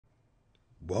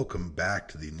Welcome back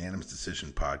to the Unanimous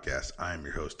Decision Podcast. I am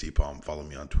your host, DPalm. Follow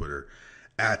me on Twitter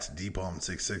at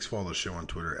DPalm66. Follow the show on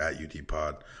Twitter at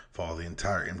UDPod. Follow the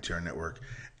entire MTR network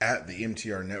at the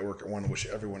MTR network. I want to wish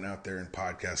everyone out there in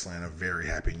podcast land a very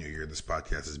happy new year. This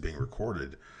podcast is being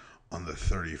recorded on the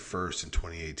 31st in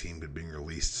 2018, but being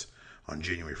released on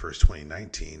January 1st,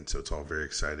 2019. So it's all very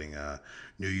exciting.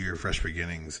 New year, fresh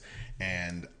beginnings.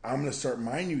 And I'm going to start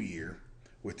my new year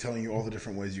with telling you all the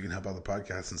different ways you can help out the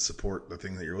podcast and support the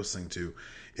thing that you're listening to.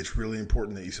 It's really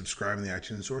important that you subscribe in the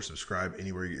iTunes Store. Subscribe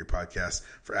anywhere you get your podcasts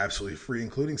for absolutely free,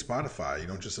 including Spotify. You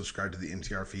don't just subscribe to the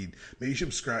MTR feed. Make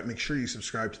sure you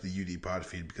subscribe to the UDPod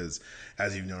feed because,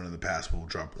 as you've known in the past, we'll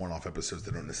drop one-off episodes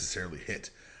that don't necessarily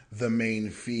hit the main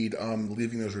feed.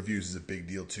 Leaving those reviews is a big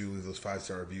deal too. Leave those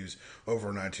 5-star reviews over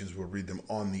on iTunes. We'll read them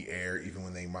on the air, even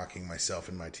when they're mocking myself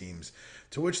and my teams,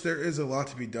 to which there is a lot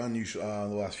to be done usually in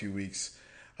the last few weeks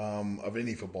of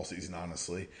any football season,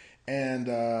 honestly. And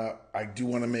I do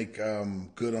want to make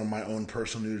good on my own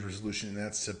personal news resolution, and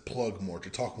that's to plug more, to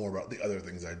talk more about the other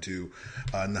things I do,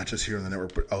 not just here on the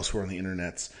network, but elsewhere on the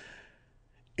internets.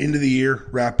 End of the year,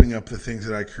 wrapping up the things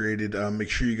that I created. Make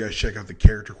sure you guys check out the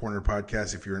Character Corner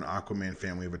podcast. If you're an Aquaman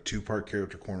fan, we have a 2-part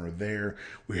Character Corner there.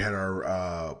 We had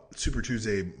our Super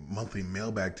Tuesday monthly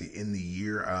mailbag to end the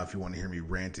year. If you want to hear me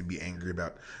rant and be angry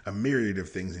about a myriad of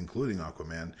things, including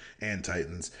Aquaman and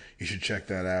Titans, you should check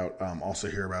that out. Also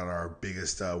hear about our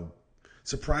biggest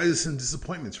surprises and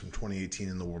disappointments from 2018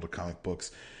 in the world of comic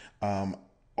books.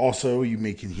 Also, you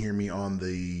can hear me on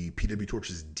the PW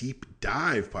Torch's Deep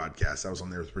Dive podcast. I was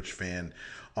on there with Rich Fan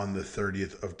on the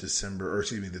 30th of December,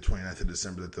 the 29th of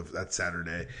December, that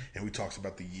Saturday, and we talked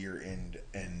about the year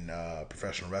in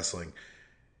professional wrestling.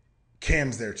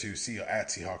 Cam's there too, at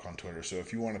Seahawk on Twitter. So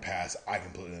if you want to pass, I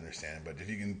completely understand. But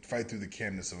if you can fight through the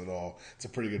camness of it all, it's a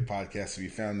pretty good podcast to be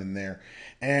found in there.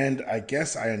 And I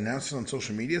guess I announced it on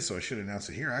social media, so I should announce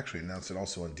it here. I actually announced it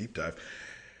also on Deep Dive.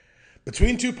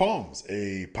 Between Two Palms,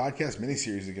 a podcast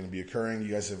miniseries is going to be occurring. You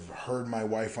guys have heard my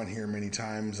wife on here many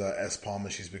times, S. Palm,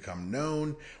 as she's become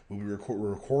known. We're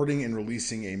recording and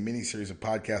releasing a miniseries of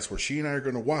podcasts where she and I are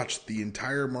going to watch the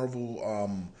entire Marvel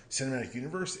Cinematic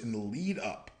Universe in the lead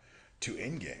up to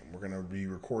Endgame. We're going to be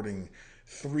recording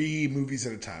 3 movies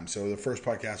at a time. So the first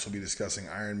podcast will be discussing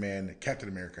Iron Man, Captain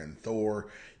America, and Thor.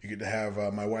 You get to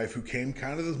have my wife, who came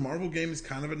kind of this Marvel game, is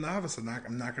kind of a novice. I'm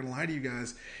not going to lie to you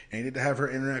guys. And you get to have her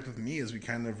interact with me as we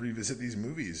kind of revisit these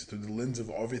movies through the lens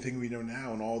of everything we know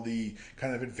now and all the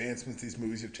kind of advancements these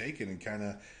movies have taken, and kind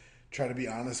of try to be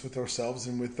honest with ourselves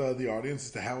and with the audience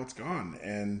as to how it's gone.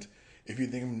 And if you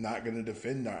think I'm not going to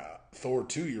defend Thor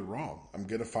 2, you're wrong. I'm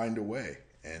going to find a way.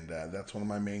 And that's one of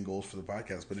my main goals for the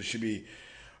podcast. But it should be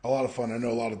a lot of fun. I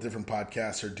know a lot of different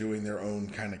podcasts are doing their own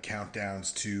kind of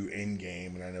countdowns to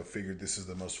Endgame, and I figured this is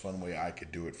the most fun way I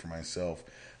could do it for myself.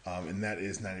 And that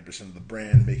is 90% of the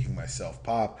brand, making myself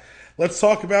pop. Let's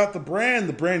talk about the brand.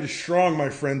 The brand is strong, my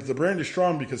friends. The brand is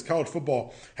strong because college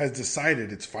football has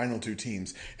decided its final 2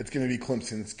 teams. It's going to be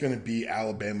Clemson. It's going to be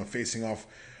Alabama facing off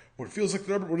what feels like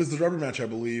what is the rubber match, I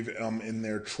believe, in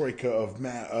their troika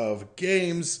of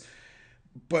games.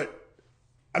 But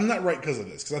I'm not right because of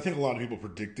this, because I think a lot of people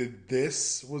predicted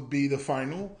this would be the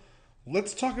final.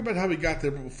 Let's talk about how we got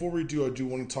there, but before we do, I do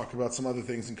want to talk about some other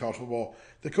things in college football.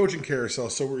 The coaching carousel.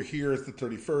 So we're here at the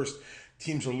 31st.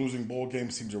 Teams are losing bowl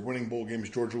games. Teams are winning bowl games.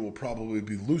 Georgia will probably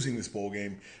be losing this bowl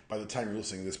game by the time you're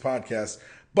listening to this podcast.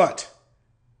 But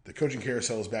the coaching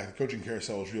carousel is back. The coaching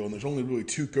carousel is real, and there's only really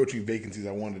 2 coaching vacancies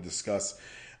I wanted to discuss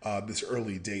this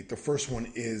early date. The first one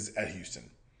is at Houston.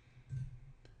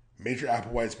 Major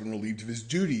Applewhite's been relieved of his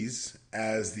duties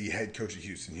as the head coach at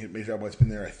Houston. Major Applewhite's been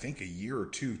there, I think, a year or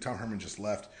 2. Tom Herman just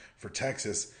left for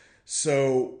Texas.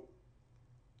 So,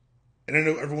 and I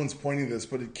know everyone's pointing to this,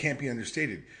 but it can't be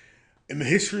understated. In the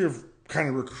history of kind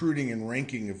of recruiting and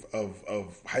ranking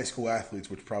of high school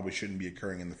athletes, which probably shouldn't be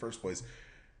occurring in the first place,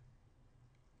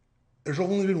 there's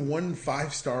only been one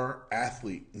 5-star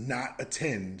athlete not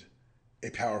attend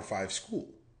a Power 5 school.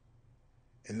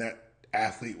 And that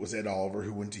athlete was Ed Oliver,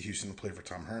 who went to Houston to play for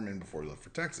Tom Herman before he left for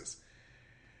Texas.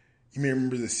 You may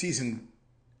remember this season,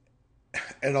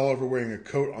 Ed Oliver wearing a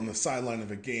coat on the sideline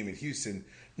of a game at Houston,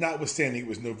 notwithstanding it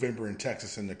was November in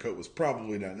Texas and the coat was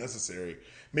probably not necessary.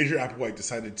 Major Applewhite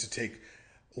decided to take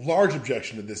large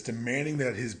objection to this, demanding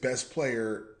that his best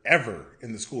player ever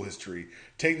in the school history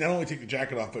not only take the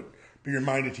jacket off, but be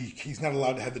reminded he's not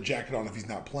allowed to have the jacket on if he's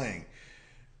not playing.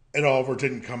 Ed Oliver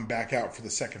didn't come back out for the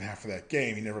second half of that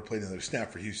game. He never played another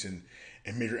snap for Houston,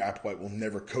 and Major Applewhite will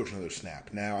never coach another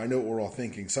snap. Now, I know what we're all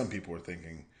thinking. Some people are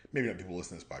thinking, maybe not people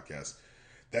listening to this podcast,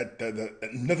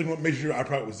 that nothing what Major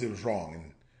Applewhite did was wrong.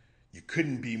 And You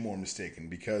couldn't be more mistaken,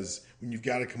 because when you've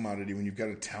got a commodity, when you've got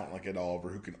a talent like Ed Oliver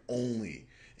who can only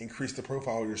increase the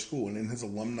profile of your school, and in his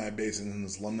alumni base and in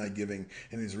his alumni giving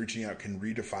and his reaching out can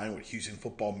redefine what Houston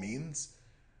football means,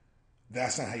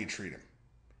 that's not how you treat him.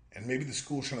 And maybe the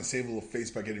school's trying to save a little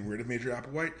face by getting rid of Major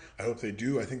Applewhite. I hope they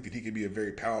do. I think that he could be a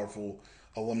very powerful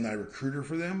alumni recruiter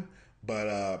for them.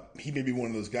 But he may be one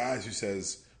of those guys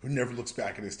who never looks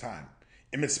back at his time.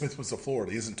 Emmitt Smith was to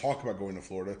Florida. He doesn't talk about going to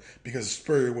Florida because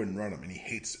Spurrier wouldn't run him, and he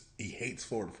hates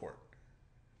Florida for it.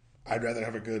 I'd rather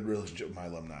have a good relationship with my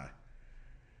alumni.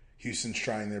 Houston's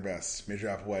trying their best. Major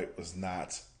Applewhite was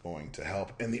not going to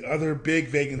help. And the other big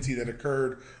vacancy that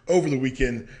occurred over the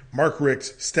weekend, Mark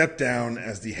Richt stepped down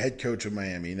as the head coach of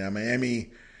Miami. Now, Miami,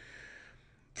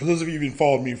 for those of you who've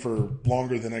followed me for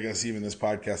longer than I guess even this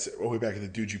podcast, all the way back in the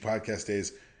Doogie podcast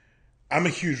days, I'm a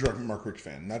huge Mark Richt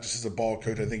fan. Not just as a ball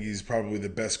coach. I think he's probably the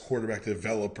best quarterback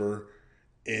developer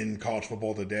in college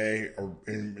football today, or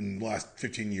in the last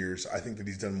 15 years. I think that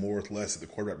he's done more with less at the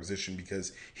quarterback position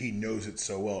because he knows it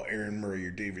so well. Aaron Murray,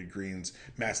 your David Greens,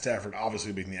 Matt Stafford,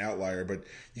 obviously being the outlier, but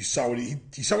you saw what he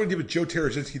did with Joe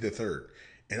Tarazinski III,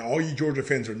 and all you Georgia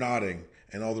fans are nodding,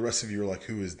 and all the rest of you are like,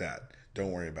 "Who is that?"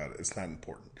 Don't worry about it. It's not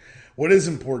important. What is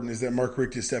important is that Mark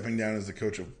Richt is stepping down as the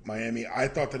coach of Miami. I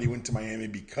thought that he went to Miami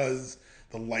because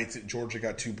the lights at Georgia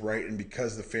got too bright and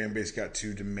because the fan base got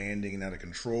too demanding and out of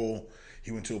control.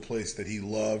 He went to a place that he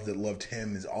loved, that loved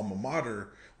him, his alma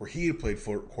mater, where he had played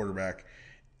quarterback,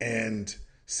 and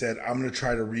said, I'm going to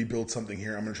try to rebuild something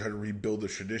here. I'm going to try to rebuild the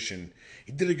tradition.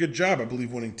 He did a good job, I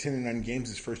believe, winning 10-9 games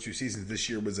his first two seasons. This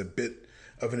year was a bit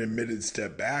of an admitted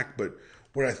step back, but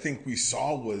what I think we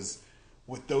saw was,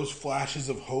 with those flashes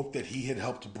of hope that he had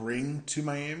helped bring to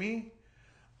Miami,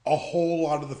 a whole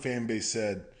lot of the fan base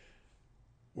said,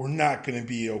 we're not going to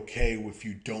be okay if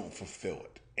you don't fulfill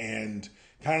it. And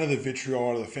kind of the vitriol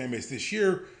out of the fan base this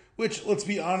year, which, let's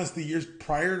be honest, the years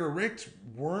prior to Richt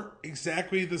weren't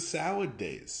exactly the salad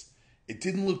days. It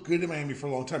didn't look good in Miami for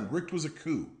a long time. Richt was a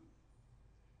coup.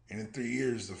 And in 3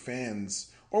 years, the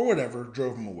fans, or whatever,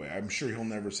 drove him away. I'm sure he'll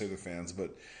never say the fans,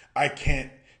 but I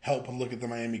can't help but look at the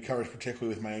Miami coverage,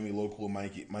 particularly with Miami local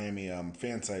and Miami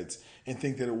fan sites, and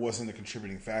think that it wasn't a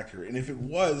contributing factor. And if it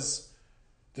was,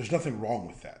 there's nothing wrong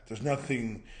with that. That's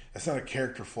not a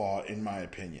character flaw, in my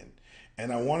opinion.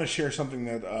 And I want to share something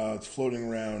that is floating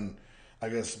around, I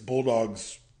guess,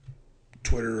 Bulldogs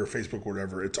Twitter or Facebook or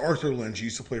whatever. It's Arthur Lynch. He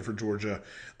used to play for Georgia.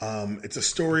 It's a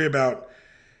story about,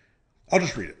 I'll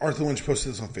just read it. Arthur Lynch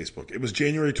posted this on Facebook. It was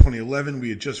January 2011. We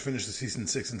had just finished the season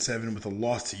 6-7 with a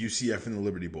loss to UCF in the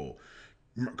Liberty Bowl.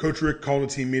 Coach Richt called a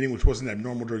team meeting, which wasn't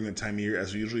abnormal during that time of year,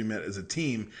 as we usually met as a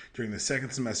team during the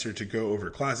second semester to go over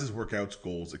classes, workouts,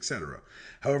 goals, etc.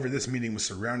 However, this meeting was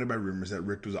surrounded by rumors that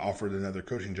Richt was offered another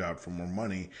coaching job for more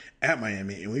money at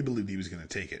Miami, and we believed he was going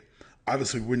to take it.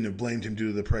 Obviously, we wouldn't have blamed him due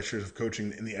to the pressures of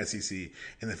coaching in the SEC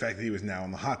and the fact that he was now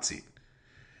in the hot seat.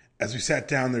 As we sat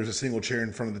down, there was a single chair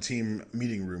in front of the team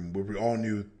meeting room where we all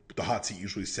knew the hot seat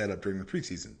usually set up during the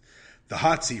preseason. The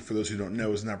hot seat, for those who don't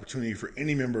know, is an opportunity for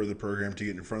any member of the program to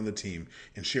get in front of the team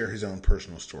and share his own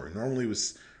personal story. Normally it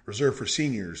was reserved for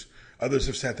seniors. Others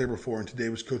have sat there before, and today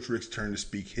was Coach Richt's turn to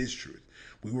speak his truth.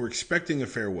 We were expecting a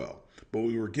farewell, but what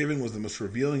we were given was the most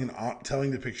revealing and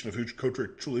telling depiction of who Coach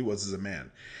Richt truly was as a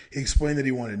man. He explained that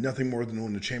he wanted nothing more than to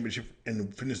win the championship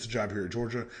and finish the job here at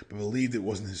Georgia, but believed it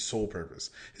wasn't his sole purpose.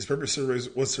 His purpose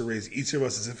was to raise each of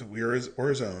us as if we were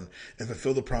his own and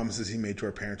fulfill the promises he made to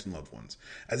our parents and loved ones.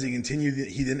 As he continued,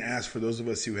 he then asked for those of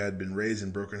us who had been raised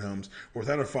in broken homes or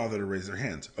without a father to raise their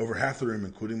hands. Over half the room,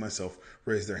 including myself,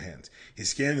 raised their hands. He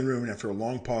scanned the room and after a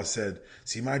long pause said,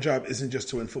 "See, my job isn't just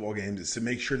to win football games, it's to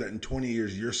make sure that in 20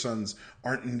 years your sons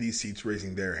aren't in these seats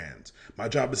raising their hands. My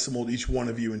job is to mold each one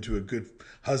of you into a good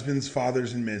husbands,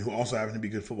 fathers, and men who also happen to be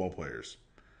good football players."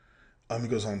 He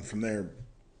goes on from there.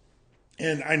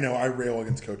 And I know I rail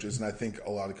against coaches, and I think a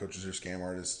lot of coaches are scam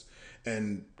artists.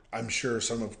 And I'm sure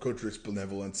some of Coach Richt's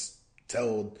benevolence,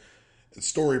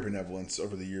 story benevolence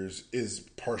over the years, is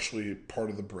partially part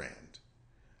of the brand.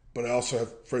 But I also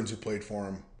have friends who played for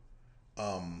him.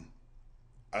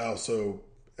 I also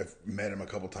have met him a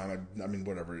couple times. I mean,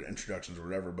 whatever, introductions or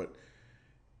whatever. But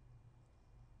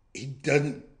he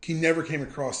never came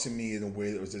across to me in a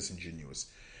way that was disingenuous.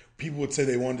 People would say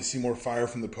they wanted to see more fire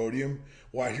from the podium.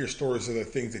 Well, I hear stories of the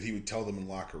things that he would tell them in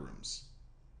locker rooms.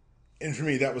 And for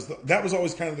me, that was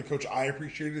always kind of the coach I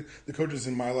appreciated. The coaches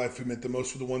in my life who meant the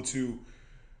most were the ones who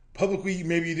publicly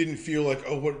maybe you didn't feel like,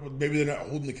 maybe they're not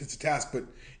holding the kids to task, but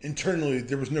internally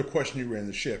there was no question he ran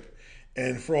the ship.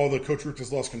 And for all the Coach Richt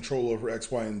has lost control over X,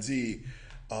 Y, and Z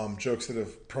jokes that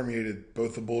have permeated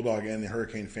both the Bulldog and the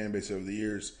Hurricane fan base over the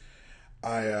years,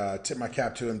 I tip my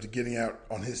cap to him to getting out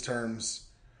on his terms,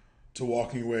 to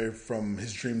walking away from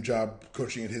his dream job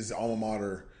coaching at his alma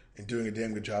mater and doing a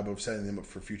damn good job of setting them up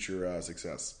for future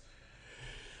success.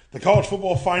 The college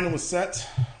football final was set.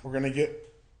 We're going to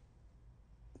get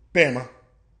Bama.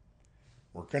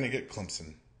 We're going to get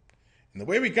Clemson. And the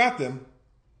way we got them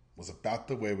was about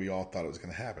the way we all thought it was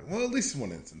going to happen. Well, at least in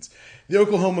one instance. The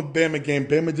Oklahoma-Bama game,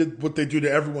 Bama did what they do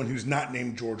to everyone who's not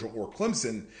named Georgia or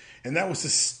Clemson, and that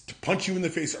was to punch you in the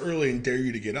face early and dare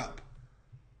you to get up.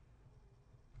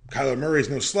 Kyler Murray's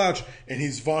no slouch, and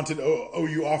his vaunted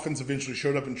OU offense eventually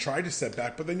showed up and tried to step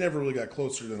back, but they never really got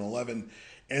closer than 11,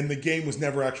 and the game was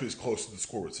never actually as close as the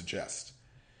score would suggest.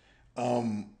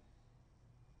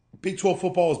 Big 12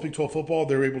 football is Big 12 football.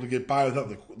 They were able to get by without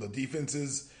the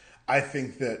defenses. I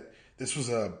think that this is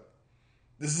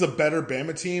a better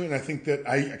Bama team, and I think that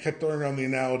I kept throwing around the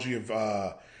analogy of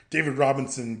David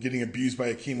Robinson getting abused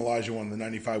by Akeem Olajuwon in the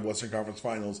 95 Western Conference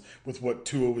Finals with what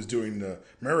Tua was doing to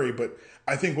Murray. But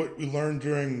I think what we learned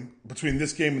between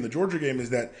this game and the Georgia game is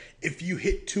that if you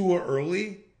hit Tua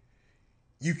early,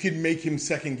 you can make him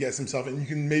second guess himself and you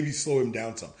can maybe slow him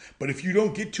down some. But if you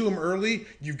don't get to him early,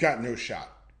 you've got no shot.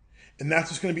 And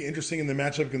that's what's going to be interesting in the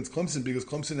matchup against Clemson, because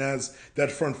Clemson has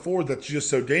that front four that's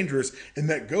just so dangerous, and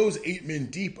that goes 8 men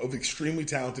deep of extremely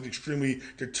talented, extremely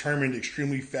determined,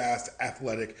 extremely fast,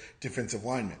 athletic defensive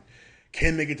linemen.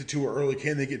 Can they get to Tua early?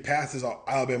 Can they get past this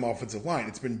Alabama offensive line?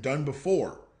 It's been done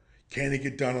before. Can it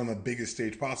get done on the biggest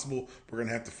stage possible? We're going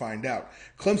to have to find out.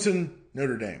 Clemson,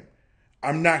 Notre Dame.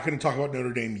 I'm not going to talk about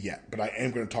Notre Dame yet, but I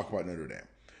am going to talk about Notre Dame.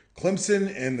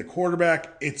 Clemson and the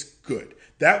quarterback, it's good.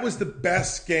 That was the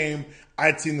best game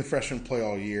I'd seen the freshmen play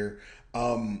all year.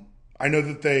 I know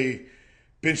that they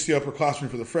benched the upperclassmen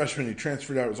for the freshman. He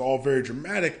transferred out. It was all very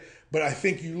dramatic. But I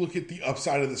think you look at the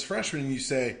upside of this freshman and you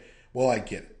say, well, I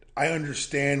get it. I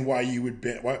understand why you would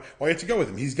why you have to go with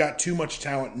him. He's got too much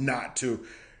talent not to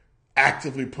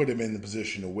actively put him in the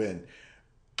position to win.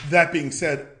 That being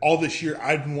said, all this year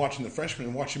I've been watching the freshmen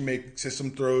and watch him make system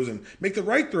throws and make the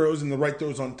right throws and the right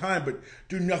throws on time, but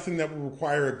do nothing that would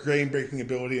require a game-breaking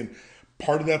ability. And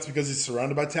part of that's because he's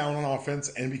surrounded by talent on offense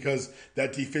and because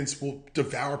that defense will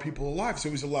devour people alive,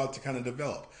 so he's allowed to kind of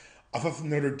develop. I thought the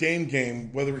Notre Dame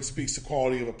game, whether it speaks to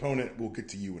quality of opponent, we'll get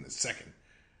to you in a second,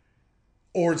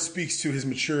 or it speaks to his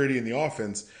maturity in the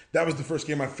offense, that was the first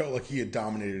game I felt like he had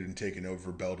dominated and taken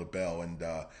over bell to bell, and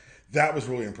that was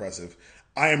really impressive.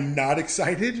 I am not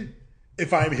excited,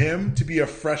 if I'm him, to be a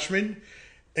freshman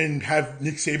and have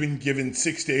Nick Saban given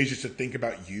 6 days just to think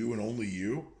about you and only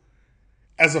you.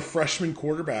 As a freshman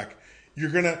quarterback,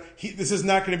 this is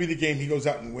not going to be the game he goes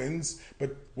out and wins,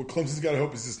 but what Clemson's got to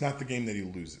hope is it's not the game that he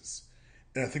loses.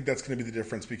 And I think that's going to be the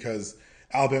difference, because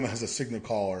Alabama has a signal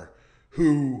caller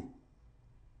who,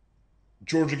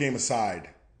 Georgia game aside,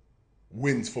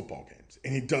 wins football games.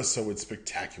 And he does so in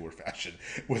spectacular fashion,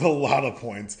 with a lot of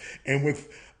points and with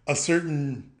a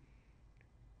certain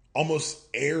almost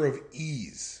air of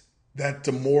ease that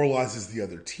demoralizes the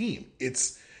other team.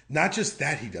 It's not just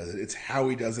that he does it, it's how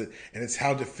he does it, and it's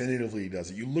how definitively he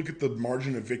does it. You look at the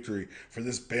margin of victory for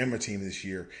this Bama team this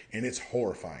year, and it's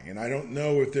horrifying. And I don't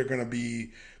know if they're going to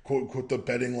be, quote, unquote, the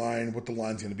betting line, what the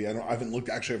line's going to be. I haven't looked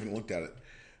at it.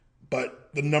 But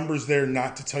the numbers there,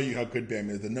 not to tell you how good Bama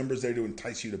is, the numbers there to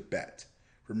entice you to bet.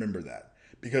 Remember that.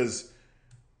 Because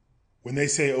when they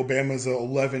say Bama's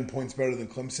 11 points better than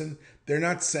Clemson, they're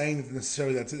not saying that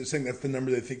necessarily that's it. They're saying that's the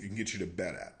number they think can get you to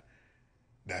bet at.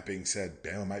 That being said,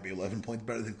 Bama might be 11 points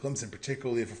better than Clemson,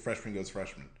 particularly if a freshman goes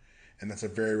freshman. And that's a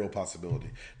very real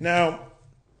possibility. Now,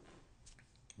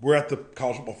 we're at the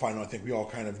college football final. I think we all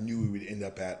kind of knew we would end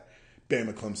up at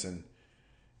Bama-Clemson.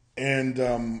 And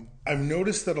I've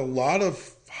noticed that a lot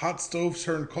of hot stoves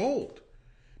turned cold.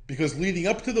 Because leading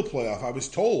up to the playoff, I was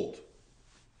told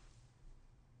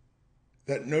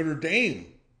that Notre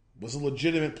Dame was a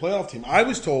legitimate playoff team. I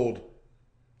was told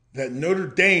that Notre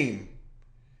Dame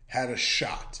had a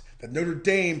shot, that Notre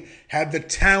Dame had the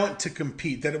talent to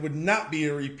compete, that it would not be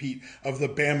a repeat of the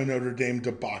Bama-Notre Dame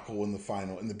debacle in the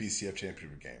final, in the BCF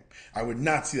championship game. I would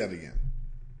not see that again,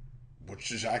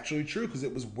 which is actually true because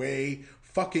it was way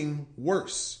fucking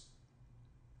worse.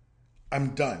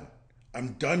 I'm done.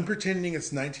 I'm done pretending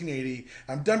it's 1980.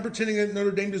 I'm done pretending that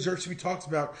Notre Dame deserves to be talked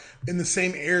about in the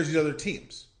same air as the other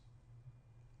teams.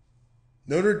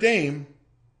 Notre Dame,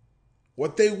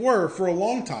 what they were for a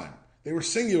long time, they were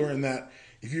singular in that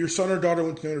if your son or daughter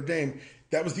went to Notre Dame,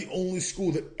 that was the only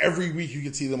school that every week you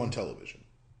could see them on television.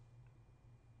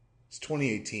 It's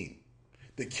 2018.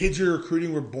 The kids you're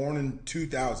recruiting were born in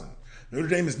 2000. Notre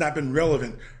Dame has not been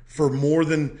relevant for more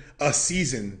than a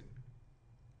season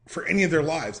for any of their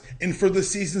lives. And for the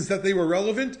seasons that they were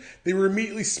relevant, they were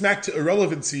immediately smacked to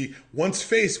irrelevancy once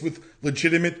faced with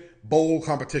legitimate bowl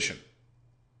competition.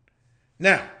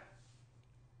 Now,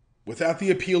 without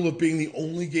the appeal of being the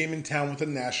only game in town with a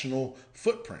national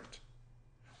footprint,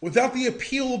 without the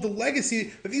appeal of the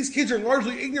legacy that these kids are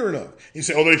largely ignorant of. You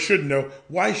say, oh, they should know.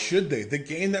 Why should they? The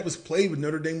game that was played with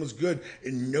Notre Dame was good.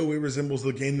 In no way resembles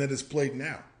the game that is played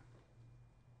now.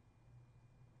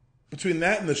 Between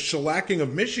that and the shellacking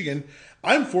of Michigan,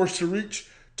 I'm forced to reach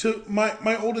to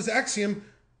my oldest axiom: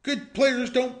 good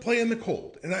players don't play in the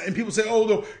cold. And people say,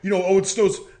 it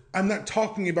snows. I'm not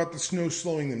talking about the snow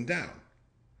slowing them down.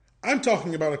 I'm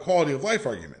talking about a quality of life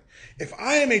argument. If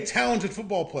I am a talented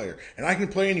football player and I can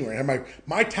play anywhere and have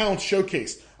my talents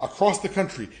showcased across the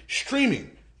country,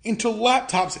 streaming into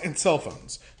laptops and cell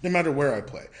phones, no matter where I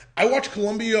play. I watch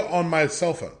Columbia on my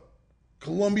cell phone.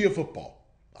 Columbia football.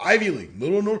 Ivy League,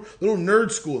 little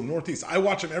nerd school in the Northeast. I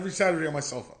watch them every Saturday on my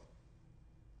cell phone.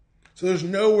 So there's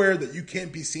nowhere that you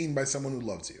can't be seen by someone who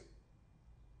loves you.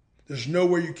 There's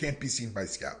nowhere you can't be seen by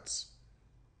scouts.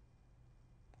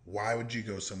 Why would you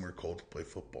go somewhere cold to play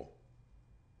football?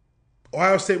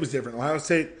 Ohio State was different. Ohio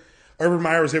State, Urban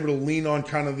Meyer was able to lean on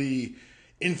kind of the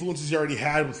influences he already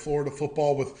had with Florida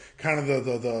football, with kind of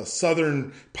the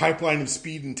southern pipeline of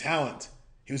speed and talent.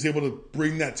 He was able to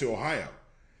bring that to Ohio.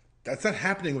 That's not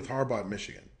happening with Harbaugh at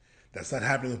Michigan. That's not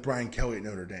happening with Brian Kelly at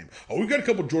Notre Dame. Oh, we've got a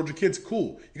couple Georgia kids.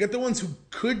 Cool. You got the ones who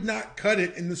could not cut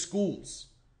it in the schools.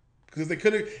 Because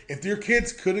if their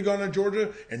kids could have gone to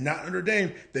Georgia and not Notre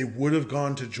Dame, they would have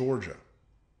gone to Georgia.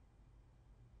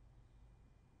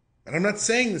 And I'm not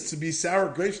saying this to be sour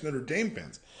grapes to Notre Dame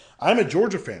fans. I'm a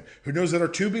Georgia fan who knows that our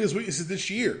two biggest weaknesses this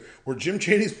year were Jim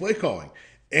Chaney's play calling.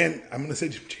 And I'm going to say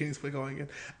Jim Chaney's play calling again.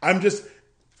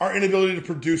 Our inability to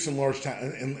produce in large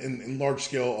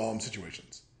scale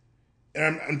situations.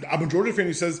 And I'm a Georgia fan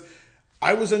who says,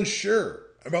 I was unsure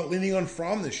about leaning on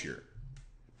Fromm this year.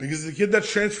 Because the kid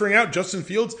that's transferring out, Justin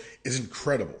Fields, is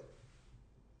incredible.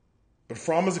 But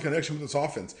Fromm has a connection with this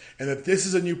offense. And that this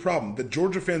is a new problem that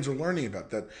Georgia fans are learning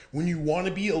about. That when you want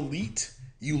to be elite,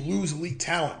 you lose elite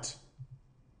talent.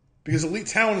 Because elite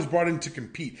talent is brought in to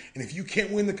compete. And if you can't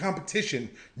win the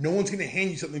competition, no one's going to hand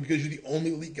you something because you're the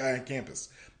only elite guy on campus.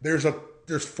 There's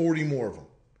 40 more of them.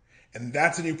 And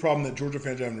that's a new problem that Georgia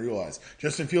fans haven't realized.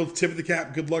 Justin Fields, tip of the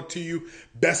cap, good luck to you.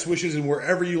 Best wishes, and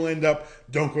wherever you end up,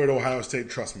 don't go to Ohio State,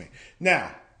 trust me.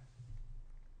 Now,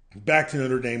 back to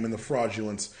Notre Dame and the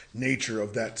fraudulence nature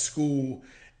of that school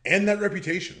and that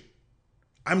reputation.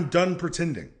 I'm done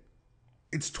pretending.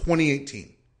 It's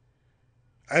 2018.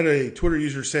 I had a Twitter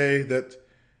user say that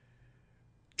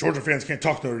Georgia fans can't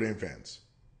talk to Notre Dame fans.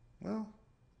 Well,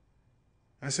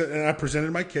 I said, and I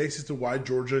presented my case as to why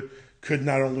Georgia could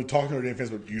not only talk to Notre Dame fans,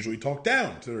 but usually talk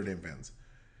down to Notre Dame fans.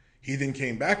 He then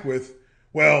came back with,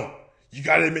 well, you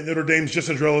got to admit Notre Dame's just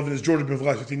as relevant as Georgia been for the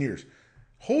last 15 years.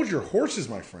 Hold your horses,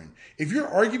 my friend. If your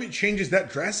argument changes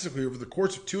that drastically over the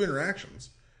course of two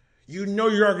interactions, you know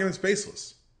your argument's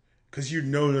baseless because you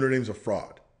know Notre Dame's a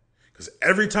fraud. Because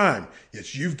every time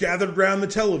that you've gathered around the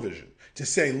television to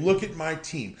say, look at my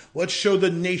team, let's show the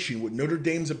nation what Notre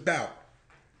Dame's about,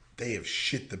 they have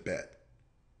shit the bed.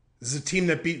 This is a team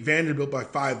that beat Vanderbilt by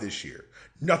 5 this year.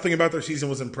 Nothing about their season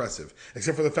was impressive,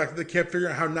 except for the fact that they kept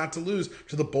figuring out how not to lose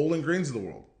to the Bowling Greens of the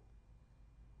world.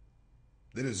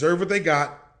 They deserve what they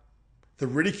got. The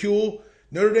ridicule,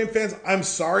 Notre Dame fans, I'm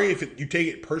sorry if you take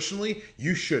it personally.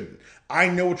 You shouldn't. I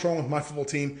know what's wrong with my football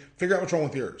team. Figure out what's wrong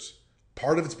with yours.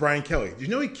 Part of it's Brian Kelly. Did you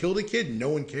know he killed a kid? No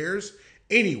one cares.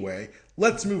 Anyway,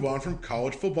 let's move on from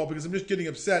college football because I'm just getting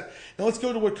upset. Now let's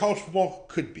go to what college football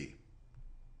could be.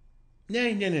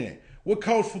 No. What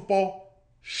college football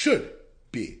should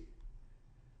be.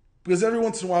 Because every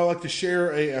once in a while I like to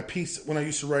share a piece when I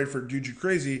used to write for Dude You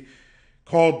Crazy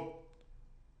called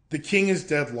The King is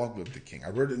Dead, Long Live the King. I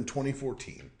wrote it in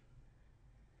 2014.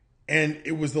 And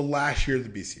it was the last year of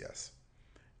the BCS.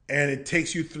 And it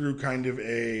takes you through kind of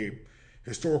a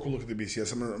historical look at the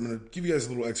BCS. I'm going to give you guys a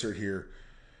little excerpt here.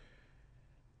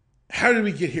 How did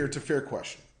we get here? It's a fair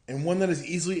question. And one that is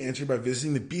easily answered by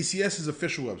visiting the BCS's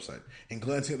official website and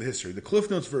glancing at the history. The Cliff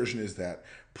Notes version is that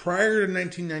prior to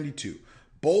 1992,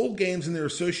 bowl games and their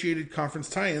associated conference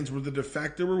tie-ins were the de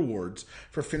facto rewards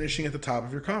for finishing at the top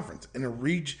of your conference. And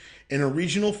a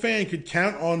regional fan could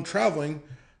count on traveling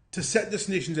to set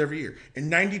destinations every year. In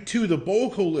 92, the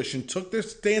Bowl Coalition took their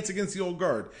stance against the old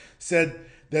guard, said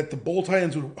that the bowl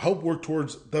tie-ins would help work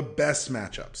towards the best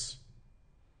matchups.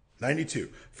 92,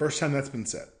 first time that's been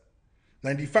said.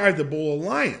 95, the Bowl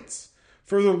Alliance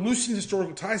further loosening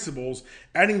historical ties to bowls,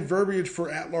 adding verbiage for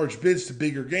at-large bids to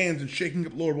bigger games, and shaking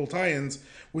up lower bowl tie-ins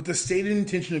with the stated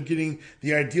intention of getting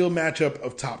the ideal matchup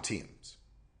of top teams.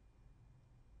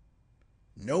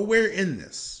 Nowhere in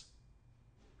this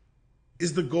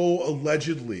is the goal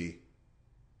allegedly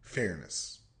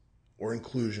fairness or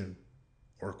inclusion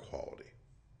or equality.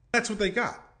 That's what they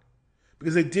got.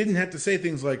 Because they didn't have to say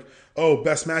things like, oh,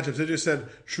 best matchups. They just said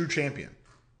true champion.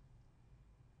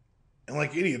 And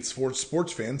like idiots,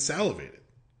 sports fans salivated.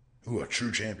 Ooh, a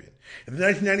true champion. In the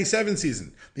 1997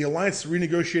 season, the Alliance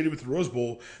renegotiated with the Rose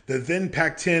Bowl the then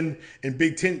Pac-10 and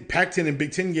Big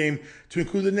Ten game to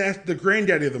include the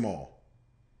granddaddy of them all,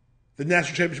 the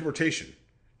National Championship rotation,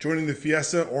 joining the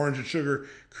Fiesta, Orange, and Sugar,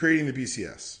 creating the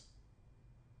BCS.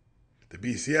 The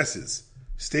BCS's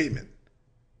statement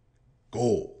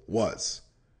goal was,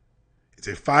 it's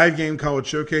a 5-game college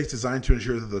showcase designed to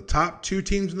ensure that the top 2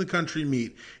 teams in the country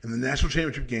meet in the national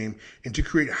championship game and to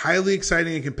create highly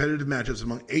exciting and competitive matchups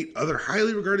among 8 other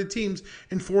highly regarded teams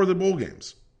in 4 of the bowl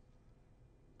games.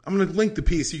 I'm going to link the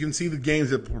piece so you can see the games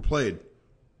that were played.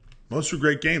 Most were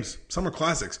great games. Some are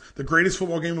classics. The greatest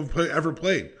football game we've ever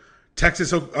played.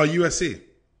 Texas USC.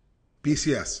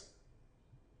 BCS.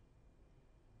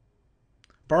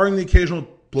 Barring the occasional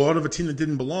blowout of a team that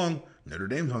didn't belong, Notre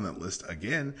Dame's on that list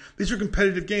again. These are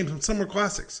competitive games, and some were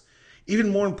classics.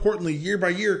 Even more importantly, year by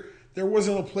year, there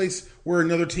wasn't a place where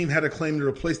another team had a claim to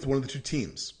replace one of the 2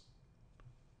 teams.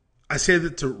 I say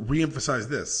that to reemphasize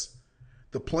this.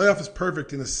 The playoff is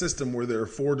perfect in a system where there are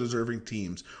 4 deserving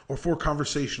teams or 4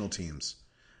 conversational teams.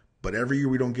 But every year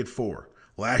we don't get 4.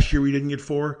 Last year we didn't get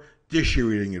 4. This year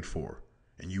we didn't get 4.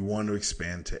 And you want to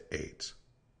expand to 8.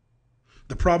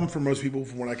 The problem for most people,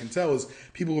 from what I can tell, is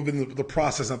people have been the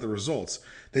process, not the results.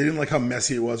 They didn't like how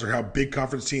messy it was or how big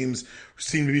conference teams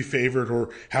seemed to be favored or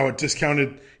how it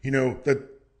discounted, that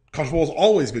college football has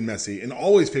always been messy and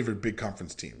always favored big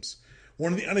conference teams.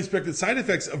 One of the unexpected side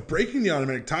effects of breaking the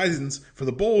automatic tie-ins for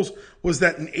the bowls was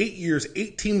that in 8 years,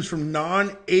 8 teams from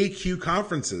non-AQ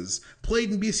conferences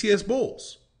played in BCS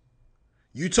bowls.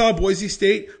 Utah, Boise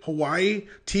State, Hawaii,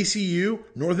 TCU,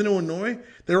 Northern Illinois,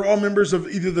 they were all members of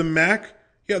either the MAC.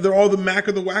 Yeah, they're all the MAC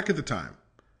or the WAC at the time.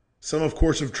 Some, of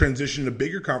course, have transitioned to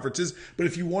bigger conferences. But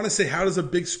if you want to say, how does a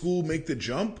big school make the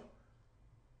jump?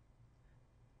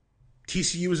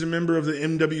 TCU was a member of the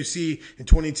MWC in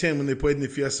 2010 when they played in the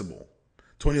Fiesta Bowl.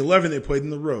 2011, they played in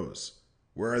the Rose.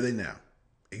 Where are they now?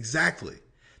 Exactly.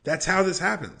 That's how this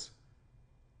happens.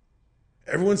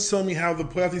 Everyone's telling me how the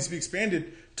playoff needs to be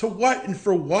expanded. To what and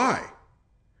for why?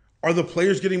 Are the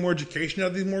players getting more education out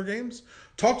of these more games?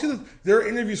 Talk to them. There are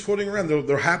interviews floating around. They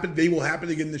will happen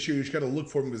again this year. You just got to look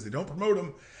for them because they don't promote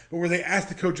them. But where they ask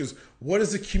the coaches, what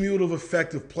is the cumulative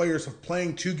effect of players of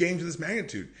playing 2 games of this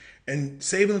magnitude? And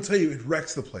Saban will tell you it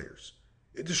wrecks the players.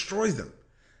 It destroys them.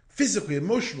 Physically,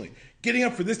 emotionally. Getting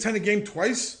up for this kind of game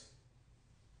twice,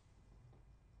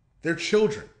 they're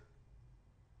children.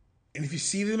 And if you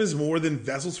see them as more than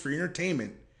vessels for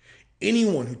entertainment,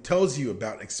 anyone who tells you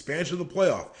about expansion of the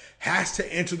playoff has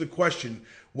to answer the question,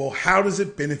 well, how does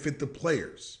it benefit the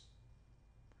players?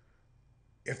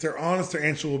 If they're honest, their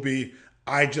answer will be,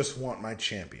 I just want my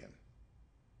champion.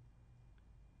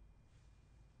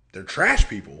 They're trash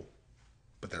people,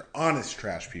 but they're honest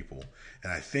trash people.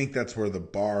 And I think that's where the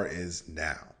bar is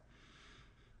now.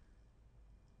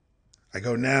 I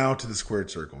go now to the squared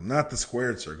circle. Not the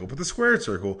squared circle, but the squared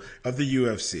circle of the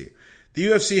UFC. The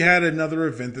UFC had another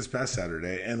event this past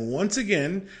Saturday, and once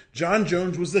again, Jon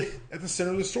Jones was at the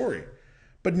center of the story.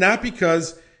 But not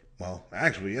because, well,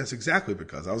 actually, yes, exactly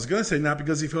because. I was going to say not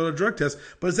because he failed a drug test,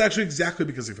 but it's actually exactly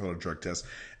because he failed a drug test.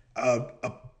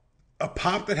 A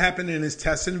pop that happened in his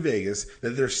test in Vegas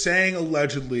that they're saying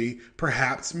allegedly,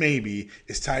 perhaps, maybe,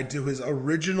 is tied to his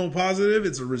original positive.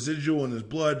 It's a residual in his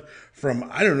blood from,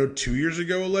 2 years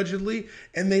ago, allegedly.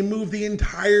 And they moved the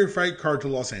entire fight card to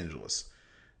Los Angeles.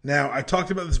 Now, I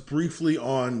talked about this briefly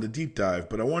on the deep dive,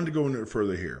 but I wanted to go into it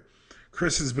further here.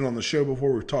 Chris has been on the show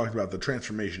before. We've talked about the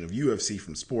transformation of UFC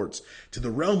from sports to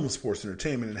the realm of sports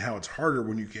entertainment and how it's harder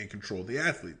when you can't control the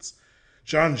athletes.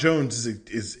 Jon Jones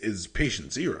is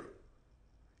patient zero.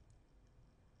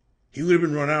 He would have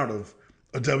been run out of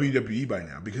a WWE by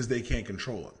now because they can't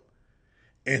control him.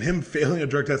 And him failing a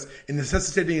drug test and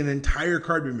necessitating an entire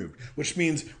card be moved, which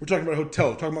means we're talking about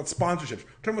hotels, we're talking about sponsorships,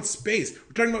 we're talking about space,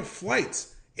 we're talking about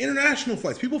flights, international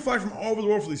flights. People fly from all over the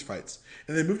world for these fights.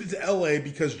 And they moved it to LA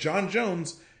because Jon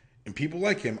Jones and people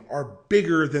like him are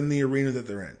bigger than the arena that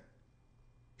they're in.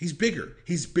 He's bigger.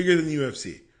 He's bigger than the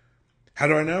UFC. How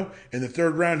do I know? In the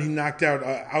 3rd round, he knocked out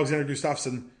Alexander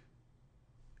Gustafsson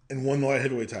and won the light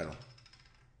heavyweight title.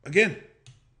 Again.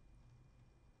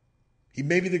 He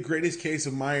may be the greatest case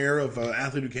of my era of an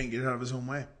athlete who can't get out of his own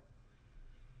way.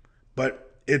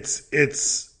 But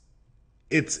it's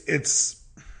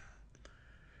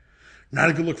not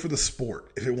a good look for the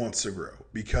sport if it wants to grow.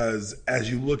 Because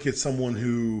as you look at someone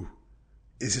who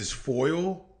is his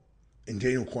foil in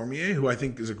Daniel Cormier, who I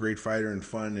think is a great fighter and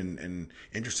fun and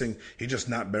interesting, he's just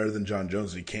not better than John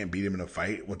Jones. You can't beat him in a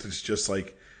fight. It's just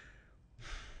like,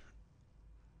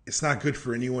 it's not good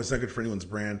for anyone. It's not good for anyone's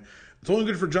brand. It's only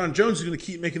good for John Jones, who's going to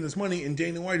keep making this money, and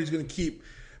Dana White, who's going to keep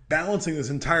balancing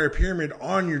this entire pyramid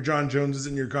on your John Joneses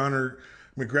and your Conor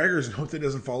McGregors and hope that it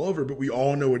doesn't fall over, but we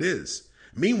all know it is.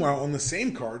 Meanwhile, on the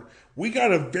same card, we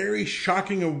got a very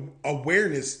shocking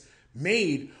awareness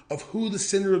made of who the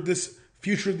center of this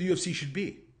future of the UFC should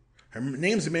be. Her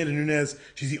name's Amanda Nunes.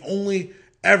 She's the only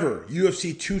ever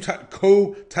UFC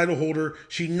co-title holder.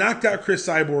 She knocked out Chris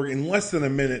Cyborg in less than a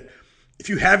minute. If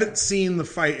you haven't seen the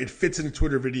fight, it fits in a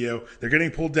Twitter video. They're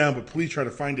getting pulled down, but please try to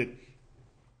find it.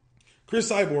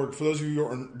 Chris Cyborg, for those of you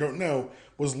who don't know,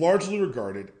 was largely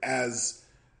regarded as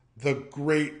the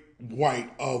great white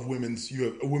of women's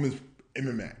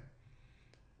MMA.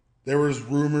 There was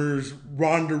rumors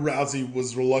Ronda Rousey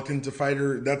was reluctant to fight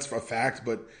her. That's a fact,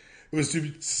 but it was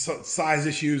due to size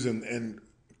issues and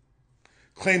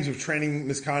claims of training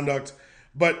misconduct.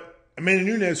 But Amanda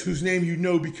Nunes, whose name you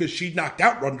know because she knocked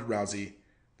out Ronda Rousey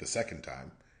the second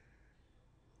time,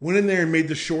 went in there and made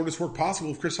the shortest work possible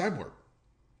of Chris Cyborg.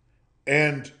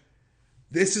 And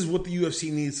this is what the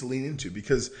UFC needs to lean into,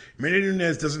 because Amanda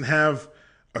Nunes doesn't have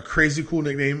a crazy cool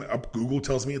nickname. Google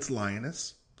tells me it's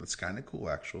Lioness. That's kind of cool,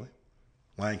 actually.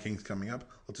 Lion King's coming up.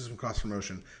 Let's do some cross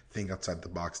promotion. Think outside the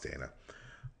box, Dana.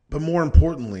 But more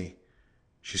importantly,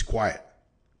 she's quiet.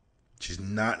 She's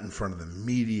not in front of the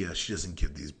media. She doesn't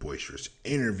give these boisterous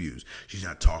interviews. She's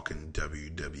not talking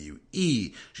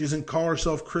WWE. She doesn't call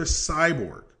herself Chris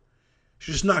Cyborg.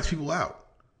 She just knocks people out.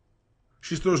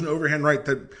 She just throws an overhand right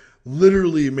that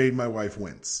literally made my wife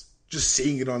wince. Just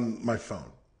seeing it on my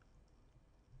phone.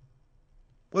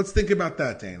 Let's think about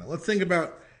that, Dana. Let's think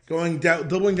about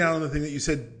doubling down on the thing that you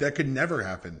said that could never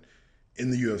happen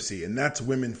in the UFC, and that's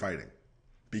women fighting.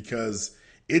 Because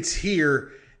it's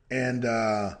here, and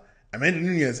Amanda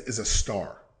Nunes is a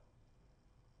star.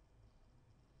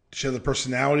 Does she have the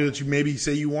personality that you maybe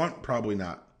say you want? Probably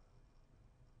not.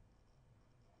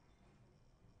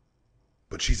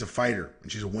 But she's a fighter,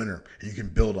 and she's a winner, and you can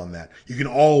build on that. You can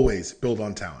always build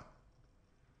on talent.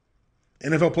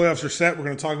 NFL playoffs are set. We're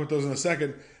going to talk about those in a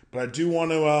second. But I do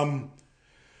want to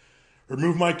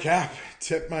remove my cap,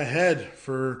 tip my head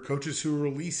for coaches who were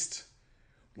released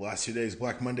the last 2 days.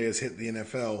 Black Monday has hit the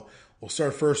NFL. We'll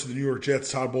start first with the New York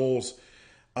Jets, Todd Bowles.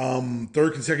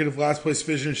 Third consecutive last place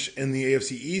finish in the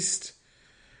AFC East.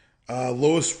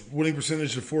 Lowest winning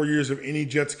percentage of 4 years of any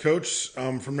Jets coach since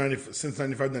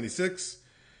 95-96.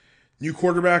 New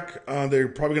quarterback. They're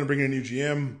probably going to bring in a new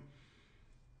GM.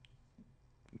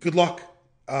 Good luck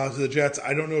to the Jets.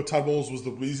 I don't know if Todd Bowles was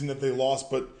the reason that they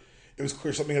lost, but it was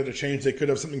clear something had to change. They could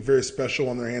have something very special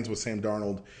on their hands with Sam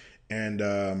Darnold. And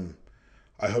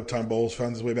I hope Todd Bowles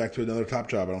finds his way back to another top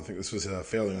job. I don't think this was a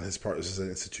failure on his part. This is an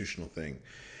institutional thing.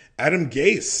 Adam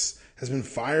Gase has been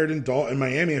fired in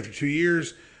Miami after 2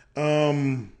 years.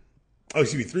 3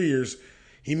 years.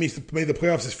 He made the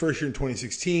playoffs his first year in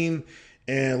 2016.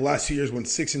 And last 2 years went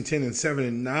 6-10 and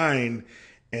 7-9.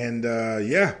 And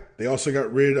they also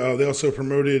they also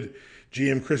promoted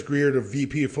GM Chris Greer to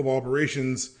VP of Football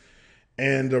Operations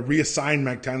and reassigned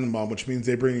Mike Tannenbaum, which means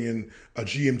they bring in a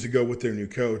GM to go with their new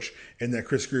coach, and that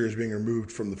Chris Greer is being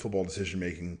removed from the football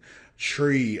decision-making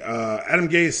tree. Adam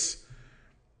Gase,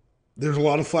 there's a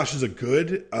lot of flashes of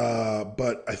good,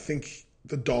 but I think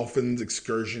the Dolphins'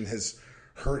 excursion has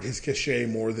hurt his cachet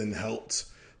more than helped,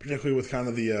 particularly with kind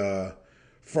of the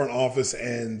front office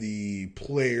and the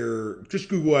player. Just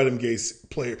Google Adam Gase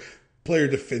player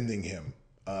defending him,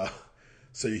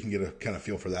 so you can get a kind of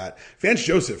feel for that. Vance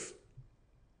Joseph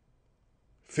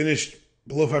finished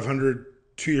below 500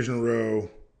 2 years in a row.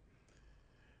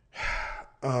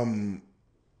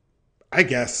 I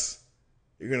guess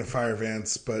you're going to fire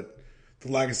Vance, but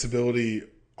the lack of stability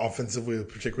offensively,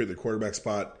 particularly at the quarterback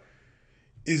spot,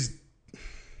 is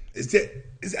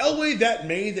Elway that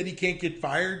made that he can't get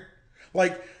fired?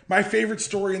 Like, my favorite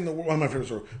story in the world,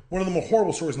 one of the more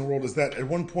horrible stories in the world is that at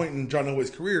one point in John Elway's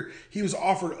career, he was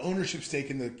offered ownership stake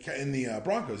in the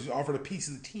Broncos. He was offered a piece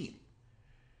of the team.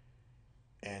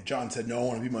 And John said, no, I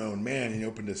want to be my own man. And he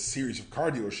opened a series of car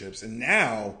dealerships. And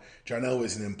now John Elway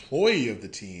is an employee of the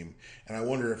team. And I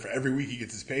wonder if every week he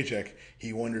gets his paycheck,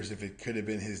 he wonders if it could have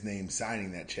been his name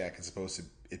signing that check as opposed to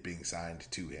it being signed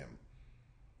to him.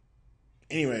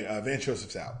 Anyway, Vance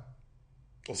Joseph's out.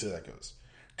 We'll see how that goes.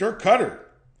 Dirk Cutter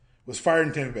was fired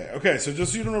in Tampa Bay. Okay, so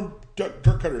just so you don't know, Dirk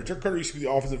Cutter. Dirk Cutter used to be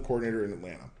the offensive coordinator in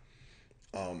Atlanta,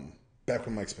 back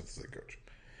when Mike Smith was head coach.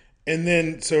 And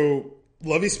then, so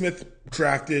Lovie Smith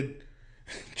drafted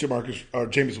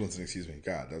Jameis Winston, excuse me.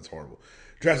 God, that's horrible.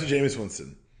 Drafted Jameis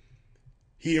Winston.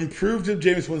 He improved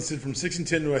Jameis Winston from 6-10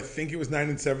 to I think it was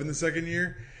 9-7 the second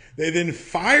year. They then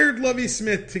fired Lovie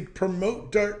Smith to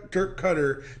promote Dirk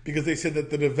Cutter because they said that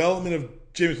the development of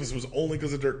Jameis Winston was only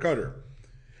because of Dirk Cutter.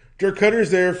 Dirk Cutter is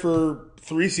there for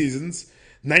 3 seasons,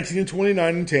 19-29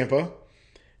 in Tampa,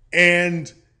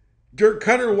 and Dirk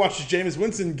Cutter watches Jameis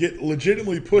Winston get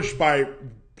legitimately pushed by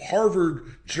Harvard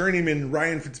journeyman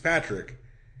Ryan Fitzpatrick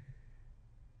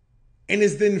and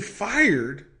is then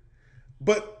fired,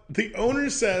 but the owner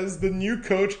says the new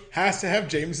coach has to have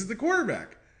Jameis as the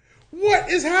quarterback. What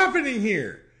is happening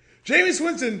here? Jameis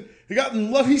Winston had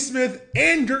gotten Lovie Smith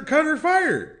and Dirk Cutter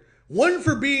fired. 1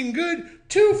 for being good,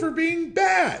 2 for being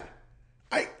bad.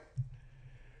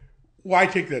 Why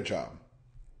take that job?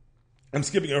 I'm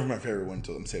skipping over my favorite one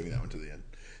until I'm saving that one to the end.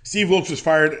 Steve Wilkes was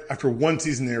fired after 1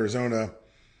 season in Arizona.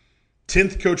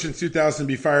 10th coach in 2000 to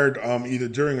be fired either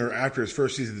during or after his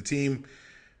first season of the team.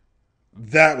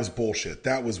 That was bullshit.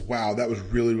 That was, wow, that was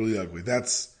really, really ugly.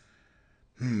 That's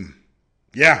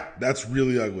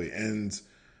really ugly. And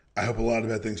I hope a lot of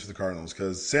bad things for the Cardinals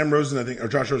because Sam Rosen,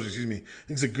 Josh Rosen, I think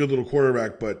is a good little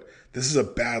quarterback, but this is a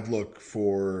bad look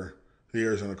for the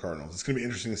Arizona Cardinals. It's going to be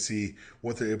interesting to see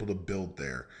what they're able to build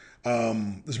there.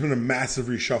 There's been a massive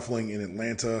reshuffling in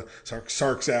Atlanta.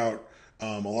 Sark's out.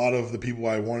 A lot of the people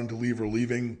I wanted to leave are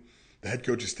leaving. The head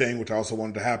coach is staying, which I also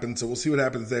wanted to happen. So we'll see what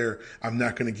happens there. I'm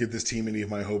not going to give this team any of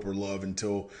my hope or love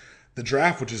until the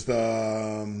draft, which is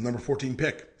the number 14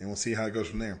 pick. And we'll see how it goes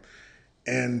from there.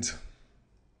 And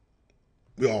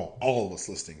we all of us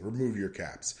listening, remove your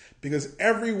caps. Because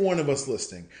every one of us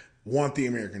listening want the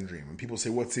American dream. When people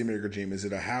say, what's the American dream? Is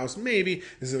it a house? Maybe.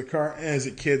 Is it a car? Is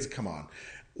it kids? Come on.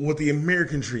 What the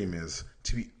American dream is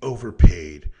to be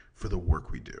overpaid for the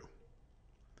work we do.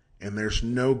 And there's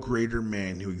no greater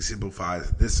man who exemplifies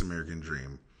this American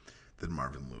dream than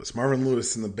Marvin Lewis. Marvin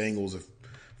Lewis and the Bengals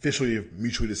officially have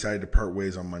mutually decided to part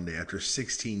ways on Monday after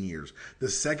 16 years. The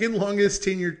second longest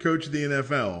tenured coach of the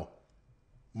NFL,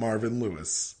 Marvin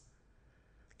Lewis,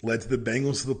 led to the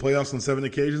Bengals to the playoffs on 7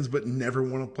 occasions, but never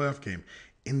won a playoff game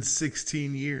in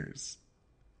 16 years.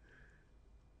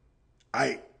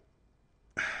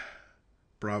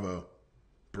 Bravo.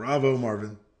 Bravo,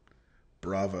 Marvin.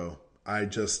 Bravo. I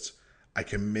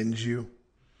commend you.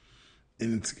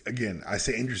 And it's, again, I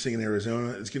say interesting in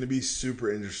Arizona. It's going to be super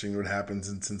interesting what happens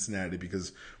in Cincinnati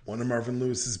because one of Marvin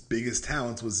Lewis's biggest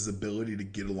talents was his ability to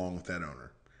get along with that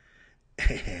owner.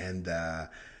 And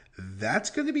that's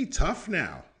going to be tough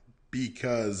now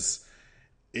because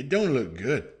it don't look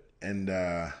good. And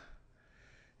we're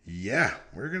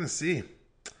going to see.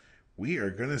 We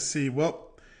are going to see. Well,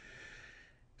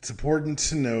 it's important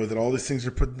to know that all these things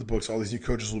are put in the books. All these new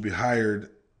coaches will be hired.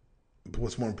 But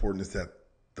what's more important is that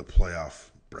the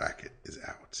playoff bracket is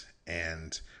out.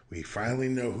 And we finally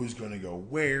know who's going to go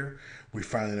where. We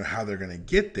finally know how they're going to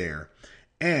get there.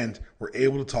 And we're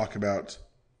able to talk about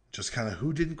just kind of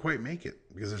who didn't quite make it.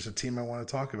 Because there's a team I want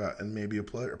to talk about and maybe a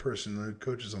person who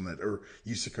coaches on that or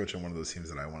used to coach on one of those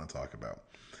teams that I want to talk about.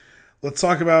 Let's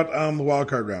talk about the wild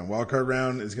card round. Wild card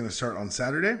round is going to start on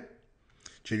Saturday,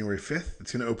 January 5th.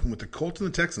 It's going to open with the Colts and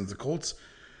the Texans. The Colts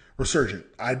resurgent.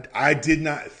 I did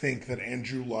not think that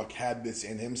Andrew Luck had this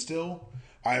in him still.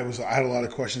 I had a lot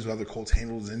of questions about how the Colts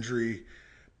handled his injury,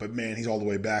 but man, he's all the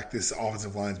way back. This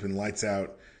offensive line's been lights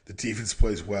out. The defense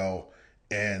plays well,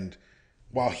 and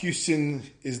while Houston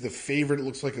is the favorite, it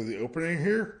looks like of the opener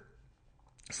here,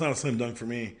 it's not a slam dunk for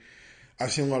me.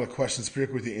 I've seen a lot of questions,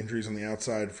 particularly with the injuries on the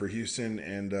outside for Houston,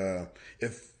 and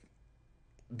if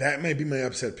that may be my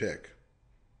upset pick.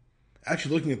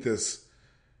 Actually, looking at this,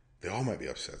 they all might be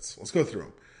upsets. Let's go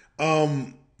through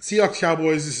them. Seahawks,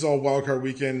 Cowboys, this is all wildcard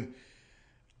weekend.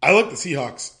 I like the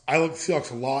Seahawks. I like the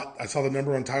Seahawks a lot. I saw the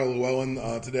number on Tyler Llewellyn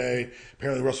today.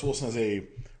 Apparently, Russell Wilson has a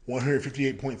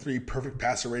 158.3 perfect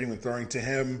passer rating when throwing to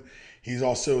him. He's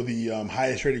also the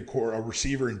highest rated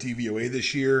receiver in DVOA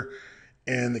this year.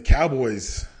 And the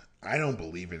Cowboys, I don't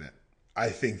believe in it. I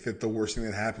think that the worst thing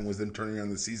that happened was them turning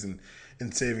around the season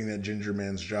and saving that ginger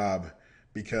man's job.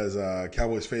 Because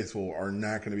Cowboys faithful are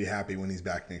not going to be happy when he's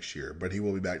back next year. But he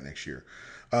will be back next year.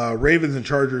 Ravens and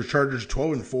Chargers. Chargers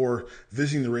 12-4,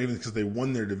 visiting the Ravens because they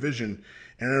won their division.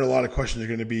 And I know a lot of questions are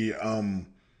going to be,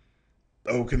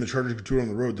 can the Chargers do it on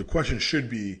the road? The question should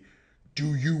be,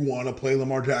 do you want to play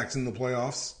Lamar Jackson in the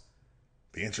playoffs?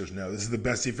 The answer is no. This is the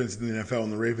best defense in the NFL in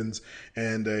the Ravens.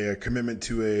 And a commitment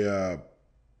to a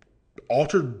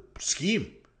altered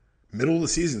scheme. Middle of the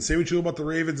season. Say what you will about the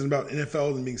Ravens and about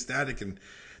NFL and being static. And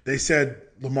they said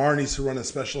Lamar needs to run a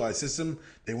specialized system.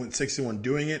 They went 6-1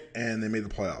 doing it, and they made the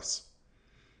playoffs.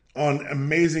 On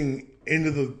amazing end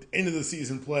of the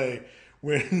season play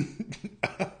when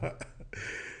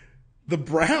the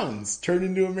Browns turned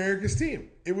into America's team.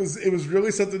 It was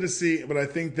really something to see, but I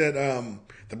think that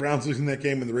the Browns losing that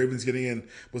game and the Ravens getting in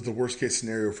was the worst case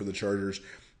scenario for the Chargers.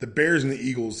 The Bears and the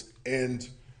Eagles and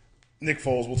Nick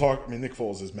Foles, Nick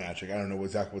Foles is magic. I don't know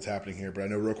exactly what's happening here, but I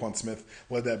know Roquan Smith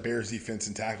led that Bears defense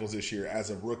in tackles this year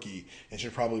as a rookie and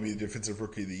should probably be the defensive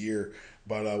rookie of the year,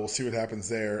 but we'll see what happens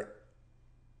there.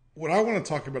 What I want to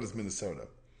talk about is Minnesota.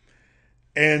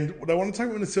 And what I want to talk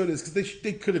about Minnesota is because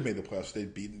they could have made the playoffs.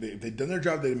 They'd done their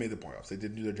job, they'd have made the playoffs. They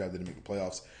didn't do their job, they didn't make the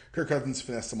playoffs. Kirk Cousins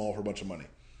finessed them all for a bunch of money.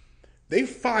 They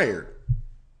fired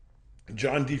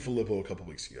John DeFilippo a couple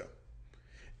weeks ago.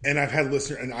 And I've had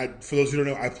listeners, and for those who don't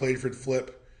know, I played for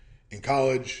Flip in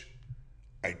college.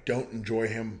 I don't enjoy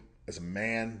him as a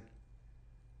man.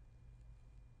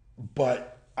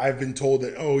 But I've been told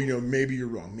that, maybe you're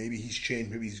wrong. Maybe he's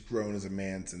changed. Maybe he's grown as a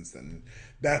man since then.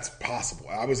 That's possible.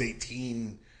 I was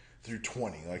 18 through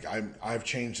 20. Like, I've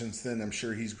changed since then. I'm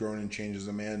sure he's grown and changed as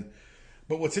a man.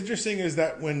 But what's interesting is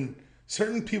that when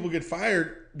certain people get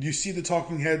fired, you see the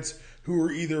talking heads who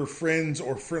are either friends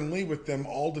or friendly with them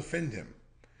all defend him.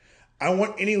 I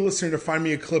want any listener to find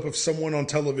me a clip of someone on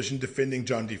television defending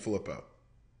John DeFilippo.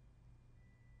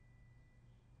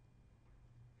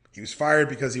 He was fired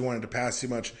because he wanted to pass too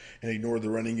much and ignored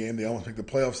the running game. They almost make the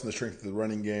playoffs in the strength of the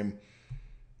running game.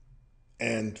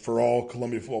 And for all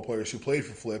Columbia football players who played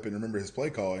for Flip and remember his play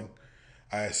calling,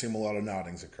 I assume a lot of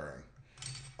nodding's occurring.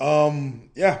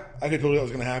 I could totally what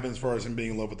was going to happen as far as him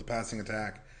being in love with the passing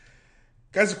attack.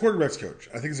 Guy's a quarterback's coach.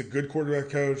 I think he's a good quarterback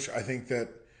coach. I think that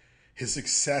his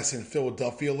success in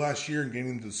Philadelphia last year and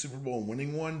getting to the Super Bowl and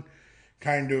winning one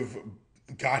kind of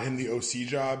got him the OC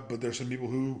job. But there's some people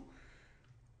who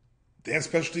they have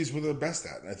specialties where they're best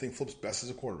at. And I think Flip's best as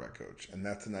a quarterback coach. And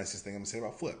that's the nicest thing I'm going to say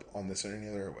about Flip on this or any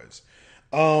other airwaves.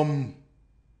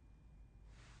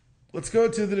 Let's go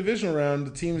to the divisional round,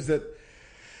 the teams that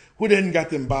went in and got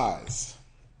them buys.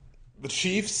 The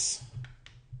Chiefs,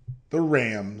 the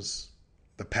Rams,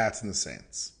 the Pats, and the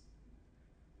Saints.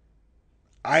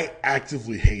 I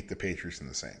actively hate the Patriots and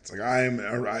the Saints. Like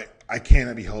I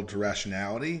cannot be held to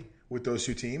rationality with those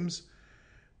two teams.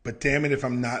 But damn it, if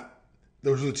I'm not,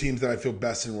 those are the teams that I feel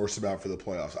best and worst about for the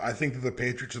playoffs. I think that the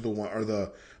Patriots are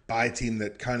the bye team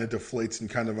that kind of deflates and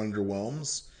kind of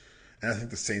underwhelms. And I think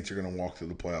the Saints are going to walk through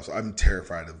the playoffs. I'm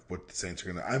terrified of what the Saints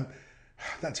are going to. I'm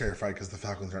not terrified because the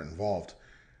Falcons aren't involved.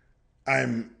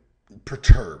 I'm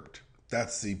perturbed.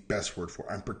 That's the best word for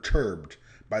it. I'm perturbed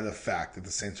by the fact that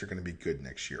the Saints are going to be good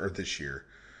next year or this year.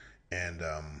 And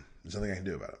there's nothing I can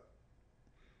do about it.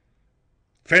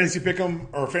 Fantasy Pick'em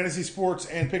or Fantasy Sports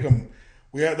and Pick'em.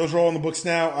 Those are all in the books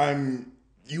now.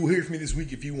 You will hear from me this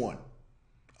week if you won.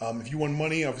 If you won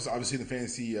money, obviously in the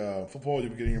fantasy football,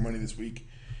 you'll be getting your money this week.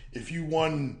 If you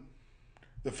won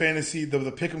the fantasy, the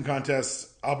Pick'em contest,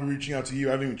 I'll be reaching out to you.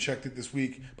 I haven't even checked it this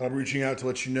week, but I'll be reaching out to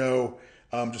let you know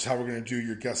just how we're going to do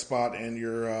your guest spot and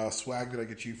your swag that I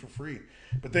get you for free.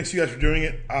 But thanks to you guys for doing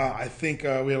it. I think we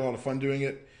had a lot of fun doing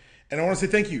it. And I want to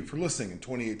say thank you for listening in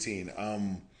 2018.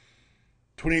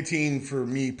 2018 for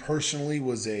me personally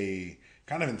was a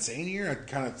kind of insane year. I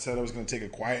kind of said I was going to take a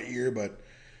quiet year, but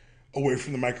away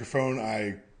from the microphone,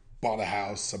 I bought a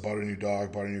house, I bought a new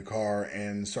dog, bought a new car,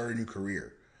 and started a new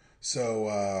career.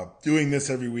 So doing this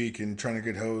every week and trying to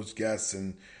get hosts, guests,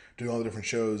 and doing all the different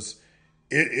shows,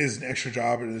 it is an extra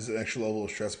job. It is an extra level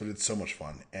of stress, but it's so much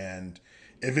fun. And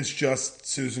if it's just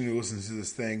Susan who listens to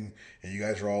this thing, and you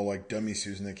guys are all like dummy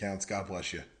Susan accounts, God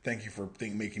bless you. Thank you for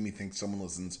making me think someone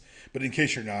listens. But in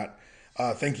case you're not,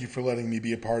 thank you for letting me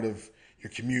be a part of your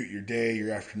commute, your day,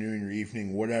 your afternoon, your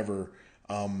evening, whatever,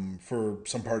 for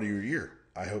some part of your year.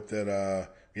 I hope that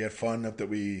we had fun. I hope that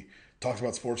we talked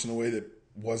about sports in a way that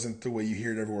wasn't the way you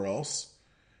hear it everywhere else.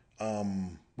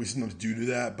 We sometimes do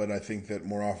that, but I think that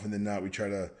more often than not, we try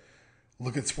to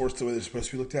look at sports the way they're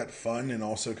supposed to be looked at, fun, and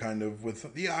also kind of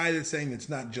with the eye that's saying it's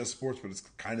not just sports, but it's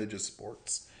kind of just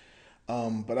sports.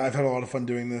 But I've had a lot of fun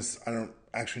doing this. I don't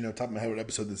actually know off the top of my head what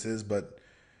episode this is, but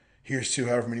here's to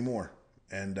however many more.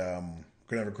 And we're going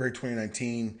to have a great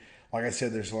 2019. Like I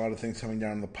said, there's a lot of things coming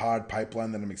down the pod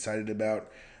pipeline that I'm excited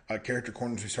about. Character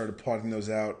Corners, we started plotting those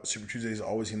out. Super Tuesday is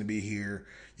always going to be here.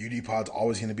 UDPod's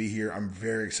always going to be here. I'm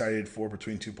very excited for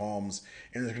Between Two Palms.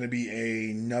 And there's going to be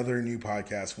another new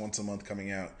podcast once a month coming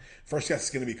out. First guest is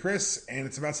going to be Chris, and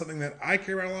it's about something that I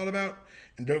care about a lot about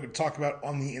and don't talk about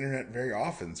on the internet very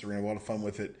often. So we're going to have a lot of fun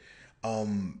with it.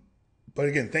 But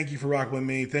again, thank you for rocking with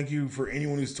me. Thank you for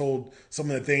anyone who's told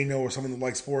someone that they know or someone that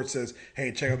likes sports says,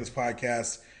 hey, check out this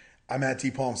podcast. I'm at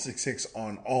tpalm66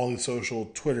 on all the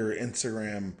social, Twitter,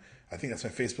 Instagram. I think that's my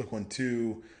Facebook one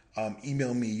too.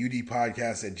 Email me,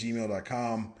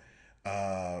 udpodcast@gmail.com.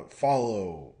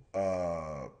 Follow,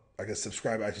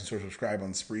 subscribe, iTunes Store, subscribe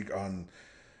on on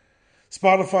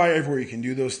Spotify, everywhere you can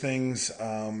do those things.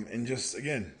 And just,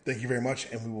 again, thank you very much.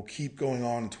 And we will keep going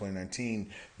on in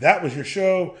 2019. That was your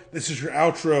show. This is your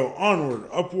outro. Onward,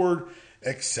 upward,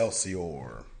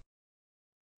 Excelsior.